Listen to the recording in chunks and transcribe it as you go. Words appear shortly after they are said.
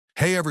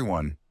Hey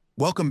everyone,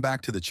 welcome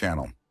back to the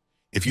channel.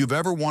 If you've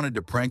ever wanted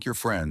to prank your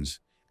friends,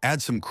 add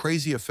some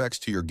crazy effects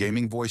to your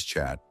gaming voice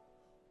chat,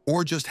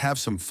 or just have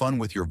some fun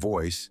with your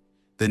voice,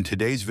 then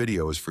today's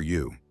video is for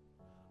you.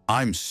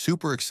 I'm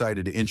super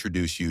excited to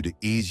introduce you to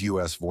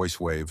EaseUS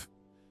Voice Wave,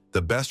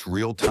 the best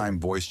real-time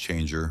voice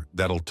changer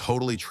that'll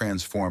totally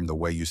transform the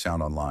way you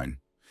sound online.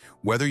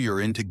 Whether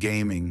you're into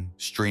gaming,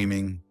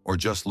 streaming, or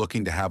just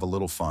looking to have a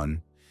little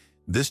fun,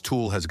 this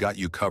tool has got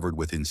you covered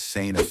with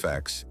insane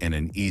effects and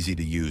an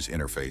easy-to-use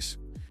interface.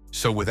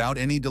 So without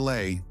any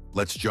delay,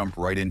 let's jump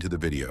right into the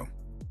video.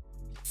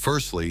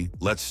 Firstly,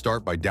 let's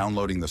start by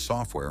downloading the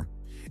software,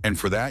 and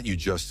for that you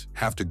just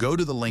have to go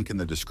to the link in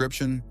the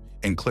description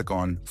and click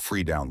on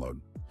Free Download.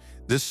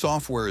 This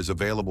software is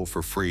available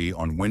for free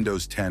on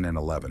Windows 10 and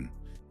 11.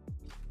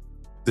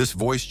 This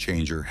voice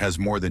changer has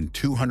more than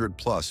 200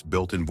 plus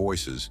built-in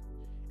voices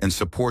and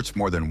supports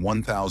more than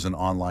 1,000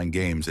 online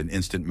games and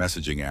instant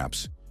messaging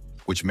apps,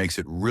 which makes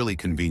it really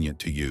convenient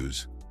to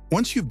use.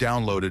 Once you've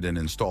downloaded and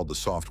installed the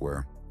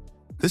software,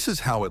 this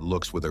is how it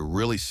looks with a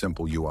really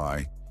simple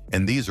UI,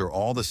 and these are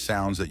all the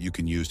sounds that you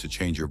can use to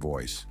change your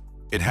voice.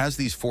 It has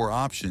these 4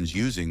 options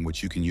using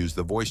which you can use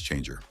the voice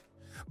changer.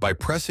 By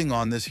pressing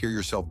on this Hear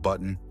Yourself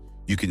button,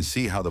 you can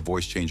see how the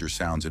voice changer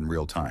sounds in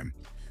real time.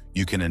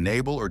 You can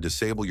enable or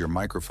disable your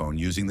microphone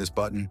using this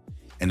button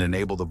and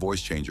enable the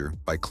voice changer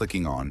by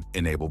clicking on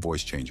Enable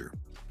Voice Changer.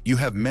 You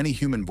have many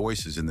human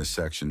voices in this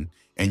section,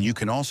 and you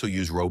can also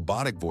use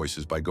robotic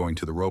voices by going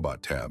to the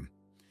Robot tab.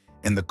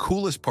 And the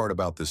coolest part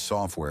about this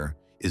software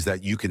is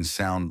that you can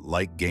sound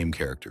like game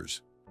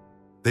characters.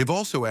 They've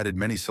also added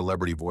many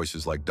celebrity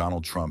voices like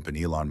Donald Trump and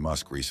Elon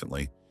Musk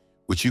recently,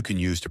 which you can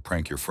use to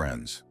prank your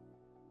friends.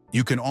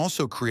 You can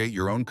also create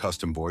your own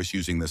custom voice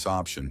using this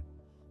option.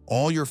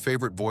 All your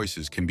favorite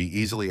voices can be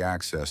easily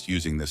accessed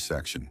using this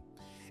section.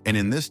 And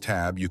in this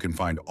tab, you can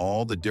find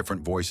all the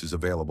different voices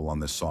available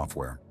on this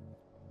software.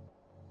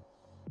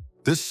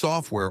 This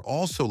software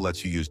also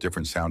lets you use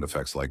different sound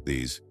effects like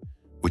these,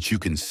 which you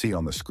can see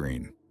on the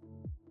screen.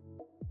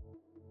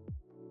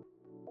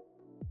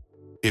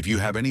 If you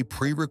have any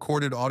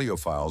pre-recorded audio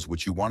files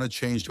which you want to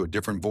change to a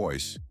different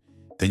voice,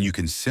 then you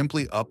can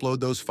simply upload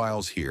those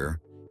files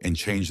here and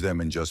change them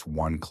in just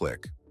one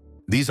click.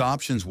 These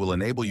options will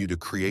enable you to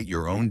create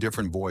your own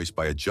different voice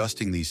by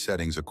adjusting these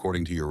settings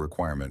according to your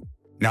requirement.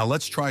 Now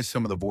let's try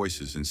some of the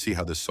voices and see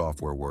how this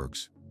software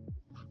works.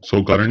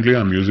 So currently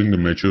I'm using the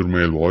mature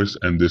male voice,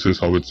 and this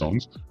is how it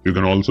sounds. You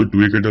can also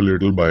tweak it a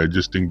little by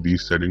adjusting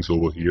these settings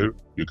over here.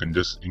 You can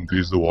just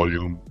increase the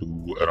volume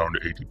to around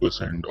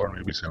 80% or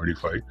maybe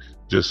 75,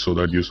 just so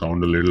that you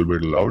sound a little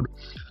bit loud.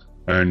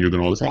 And you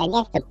can also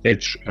adjust the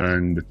pitch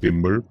and the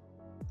timbre.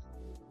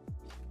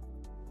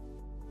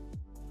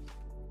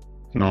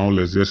 Now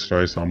let's just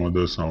try some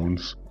other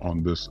sounds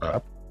on this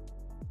app.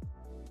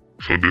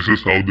 So this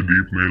is how the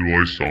deep male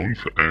voice sounds,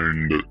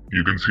 and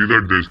you can see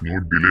that there's no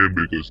delay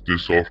because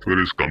this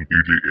software is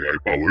completely AI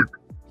powered.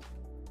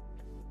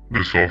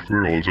 The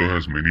software also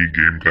has many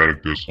game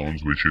character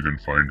sounds which you can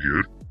find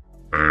here,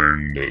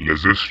 and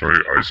let's just try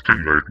Ice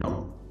King right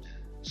now.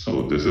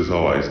 So this is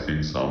how Ice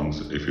King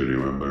sounds if you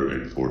remember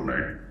in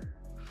Fortnite.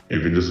 You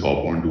can just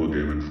hop onto a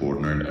game in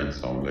Fortnite and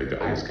sound like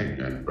Ice King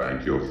and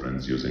prank your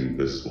friends using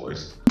this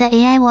voice. The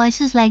AI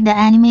voices like the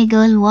anime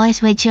girl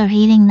voice which you're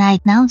hearing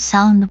right now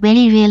sound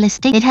very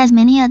realistic. It has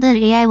many other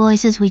AI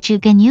voices which you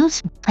can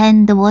use,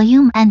 and the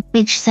volume and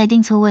pitch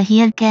settings over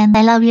here can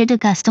allow you to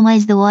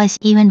customize the voice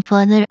even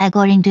further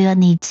according to your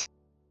needs.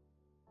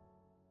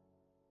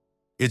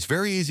 It's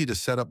very easy to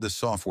set up this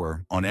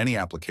software on any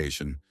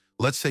application.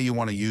 Let's say you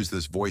want to use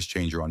this voice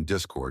changer on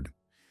Discord.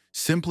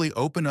 Simply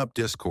open up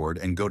Discord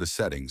and go to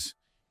Settings.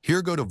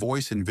 Here go to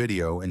Voice and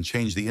Video and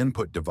change the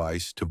input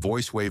device to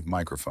Voice Wave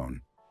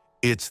Microphone.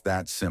 It's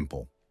that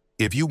simple.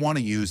 If you want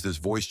to use this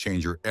voice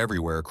changer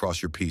everywhere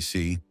across your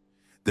PC,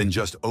 then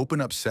just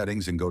open up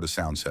Settings and go to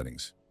Sound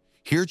Settings.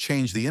 Here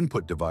change the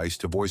input device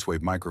to Voice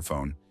Wave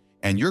Microphone,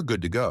 and you're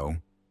good to go.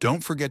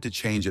 Don't forget to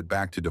change it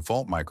back to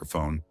default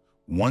microphone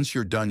once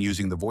you're done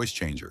using the voice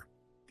changer.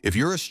 If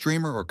you're a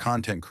streamer or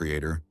content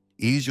creator,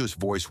 EaseUS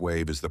Voice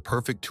Wave is the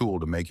perfect tool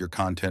to make your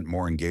content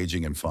more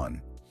engaging and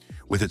fun.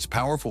 With its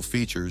powerful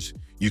features,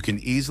 you can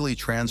easily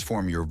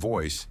transform your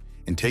voice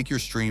and take your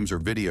streams or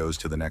videos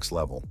to the next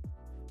level.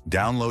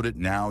 Download it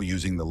now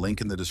using the link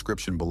in the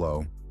description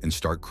below and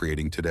start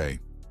creating today.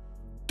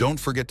 Don't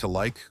forget to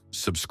like,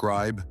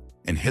 subscribe,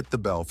 and hit the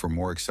bell for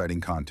more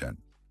exciting content.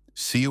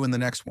 See you in the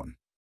next one.